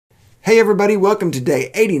Hey everybody, welcome to day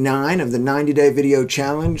 89 of the 90-day video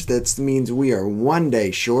challenge. That means we are one day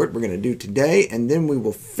short. We're going to do today and then we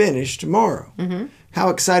will finish tomorrow. How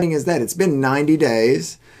exciting is that? It's been 90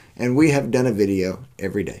 days and we have done a video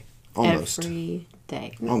every day. Almost. Every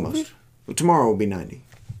day. Almost. Well, tomorrow will be 90.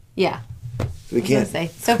 Yeah. We can't say,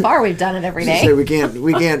 so far we've done it every day. So we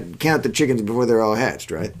can't count the chickens before they're all hatched,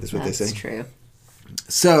 right? That's what they say. That's true.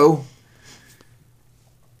 So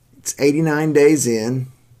it's 89 days in.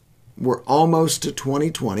 We're almost to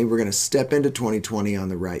 2020. We're going to step into 2020 on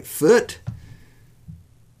the right foot.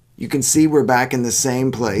 You can see we're back in the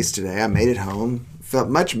same place today. I made it home. Felt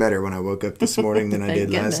much better when I woke up this morning than I did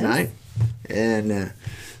last night. And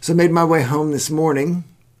so I made my way home this morning.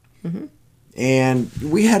 And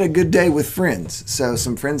we had a good day with friends. So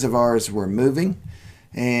some friends of ours were moving.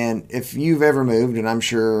 And if you've ever moved, and I'm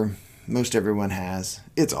sure most everyone has,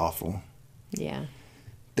 it's awful. Yeah.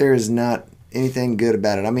 There is not anything good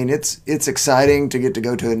about it. I mean, it's exciting to get to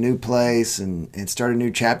go to a new place and start a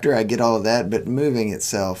new chapter. I get all of that, but moving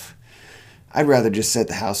itself, I'd rather just set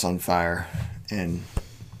the house on fire and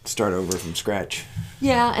start over from scratch.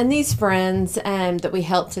 Yeah, and these friends that we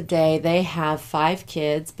helped today, they have 5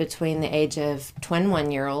 kids between the age of twin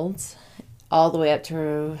 1-year-olds all the way up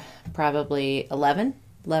to probably 11,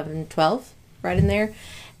 12, right in there.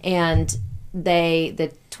 And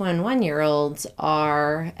the twin 1-year-olds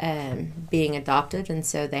are being adopted, and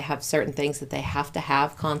so they have certain things that they have to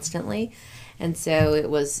have constantly. And so it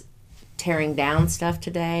was tearing down stuff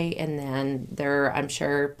today, and then they're, I'm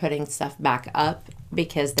sure, putting stuff back up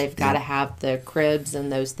because they've got to have the cribs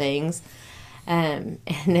and those things. And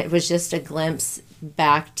it was just a glimpse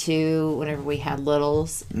back to whenever we had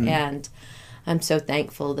littles. And I'm so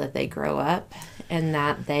thankful that they grow up and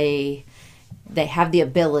that they have the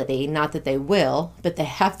ability, not that they will, but they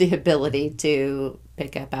have the ability to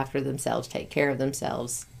pick up after themselves, take care of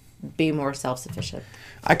themselves, be more self-sufficient.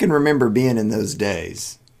 I can remember being in those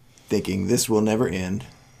days thinking this will never end.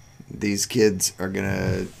 These kids are going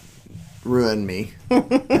to ruin me.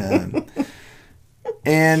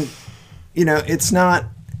 And, you know, it's not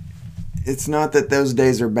that those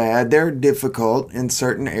days are bad. They're difficult in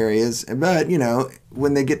certain areas. But, you know,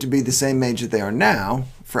 when they get to be the same age that they are now,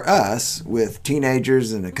 for us, with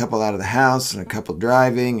teenagers and a couple out of the house and a couple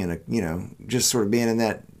driving and, you know, just sort of being in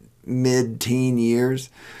that mid-teen years,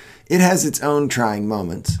 it has its own trying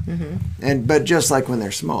moments. But just like when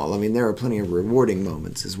they're small, I mean, there are plenty of rewarding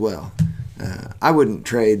moments as well. I wouldn't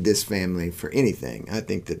trade this family for anything. I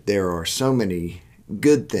think that there are so many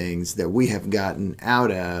good things that we have gotten out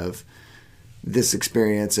of this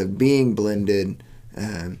experience of being blended,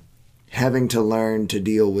 having to learn to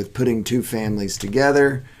deal with putting 2 families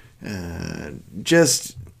together.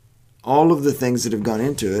 Just all of the things that have gone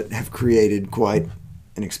into it have created quite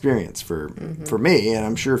an experience for me, and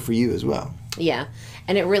I'm sure for you as well. Yeah,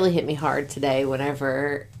 and it really hit me hard today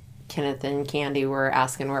whenever Kenneth and Candy were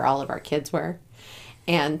asking where all of our kids were.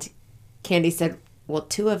 And Candy said, well,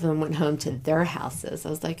 2 of them went home to their houses. I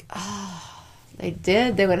was like, oh, they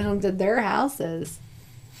did. They went home to their houses.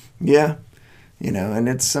 Yeah. You know, and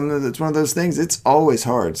it's one of those things, it's always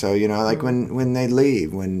hard. So, you know, like when they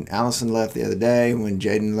leave, when Allison left the other day, when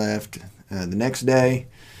Jaden left the next day,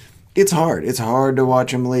 it's hard. It's hard to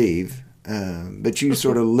watch them leave. But you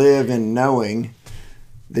sort of live in knowing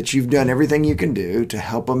that you've done everything you can do to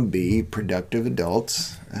help them be productive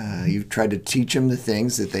adults. You've tried to teach them the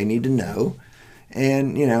things that they need to know.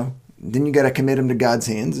 And, you know, then you got to commit them to God's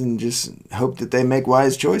hands and just hope that they make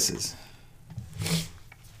wise choices.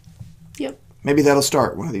 Yep. Maybe that'll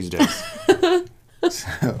start one of these days.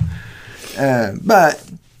 But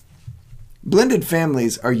blended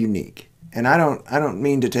families are unique. And I don't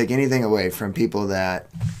mean to take anything away from people that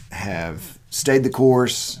have stayed the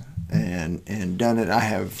course and done it. I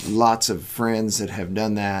have lots of friends that have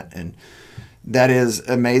done that, and that is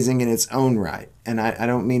amazing in its own right. And I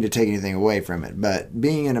don't mean to take anything away from it, but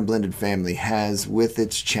being in a blended family has, with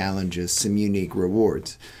its challenges, some unique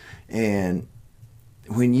rewards. And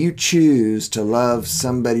when you choose to love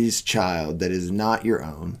somebody's child that is not your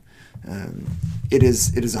own, it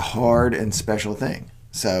is a hard and special thing.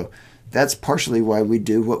 So that's partially why we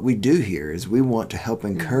do what we do here, is we want to help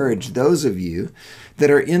encourage those of you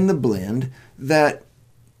that are in the blend that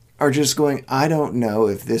are just going, I don't know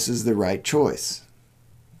if this is the right choice.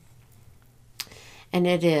 And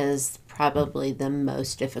it is probably the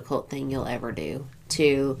most difficult thing you'll ever do,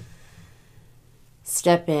 to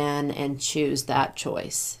step in and choose that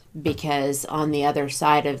choice. Because on the other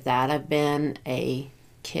side of that, I've been a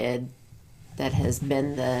kid that has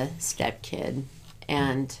been the step kid,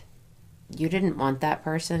 and you didn't want that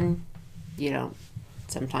person.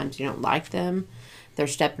 Sometimes you don't like them. they're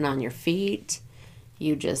stepping on your feet.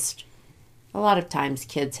 A lot of times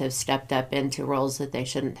kids have stepped up into roles that they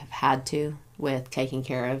shouldn't have had to, with taking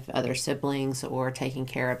care of other siblings or taking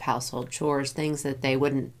care of household chores, things that they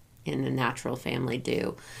wouldn't in a natural family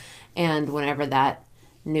do. And whenever that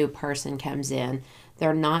new person comes in,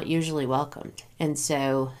 they're not usually welcomed. And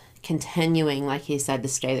so continuing, like he said, to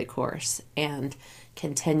stay the course and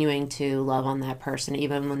continuing to love on that person,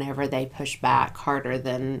 even whenever they push back harder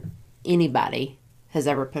than anybody has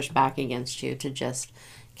ever pushed back against you, to just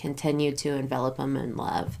continue to envelop them in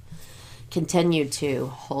love, continue to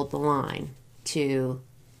hold the line, to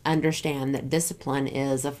understand that discipline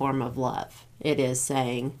is a form of love. It is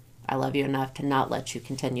saying, I love you enough to not let you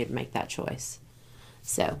continue to make that choice.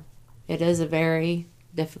 So it is a very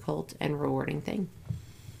difficult and rewarding thing.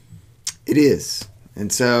 It is.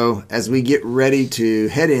 And so as we get ready to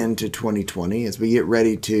head into 2020, as we get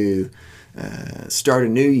ready to start a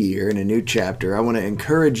new year and a new chapter, I want to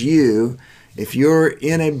encourage you, if you're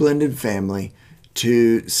in a blended family,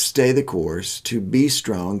 to stay the course, to be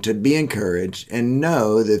strong, to be encouraged, and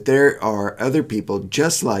know that there are other people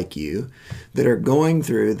just like you that are going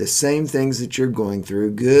through the same things that you're going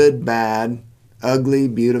through, good, bad, ugly,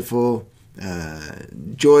 beautiful,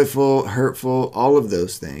 joyful, hurtful, all of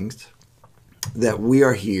those things, that we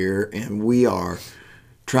are here and we are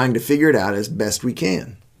trying to figure it out as best we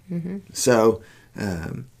can. Mm-hmm. So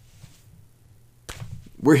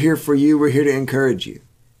we're here for you. We're here to encourage you.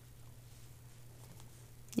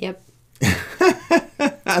 Yep.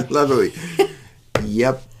 I love it.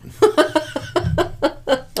 Yep.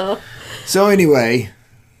 So anyway,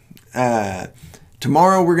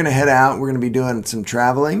 tomorrow we're going to head out. We're going to be doing some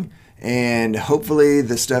traveling, and hopefully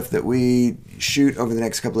the stuff that we shoot over the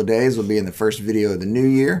next couple of days will be in the first video of the new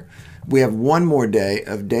year. We have one more day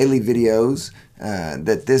of daily videos.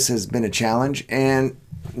 That this has been a challenge, and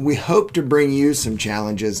we hope to bring you some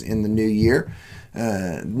challenges in the new year.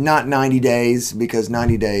 Not 90 days, because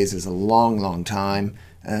 90 days is a long, long time.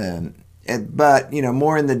 But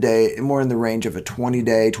more in the range of a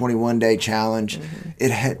 20-day, 21-day challenge. Mm-hmm.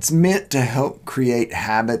 It's meant to help create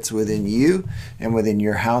habits within you and within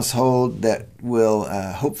your household that will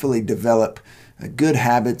hopefully develop good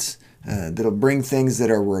habits that'll bring things that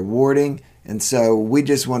are rewarding. And so we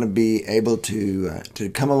just want to be able to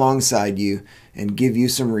come alongside you and give you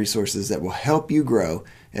some resources that will help you grow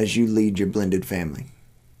as you lead your blended family.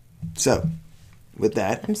 So, with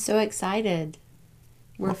that, I'm so excited.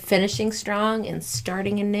 We're finishing strong and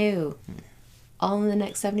starting anew, all in the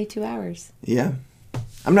next 72 hours. Yeah.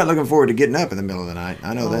 I'm not looking forward to getting up in the middle of the night.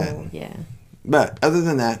 I know that. Yeah. But other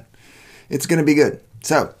than that, it's going to be good.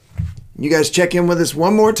 So, you guys check in with us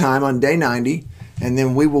one more time on day 90. And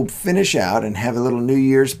then we will finish out and have a little New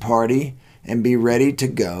Year's party and be ready to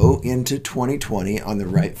go into 2020 on the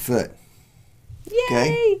right foot. Yay!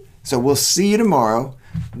 Okay? So we'll see you tomorrow,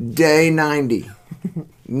 day 90.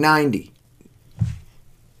 90.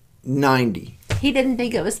 90. He didn't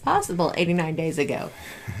think it was possible 89 days ago.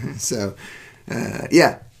 So,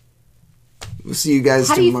 yeah. We'll see you guys tomorrow.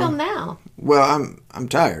 How do you feel now? Well, I'm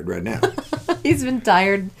tired right now. He's been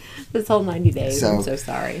tired this whole 90 days. I'm so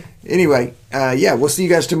sorry. Anyway, yeah, we'll see you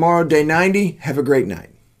guys tomorrow, day 90. Have a great night.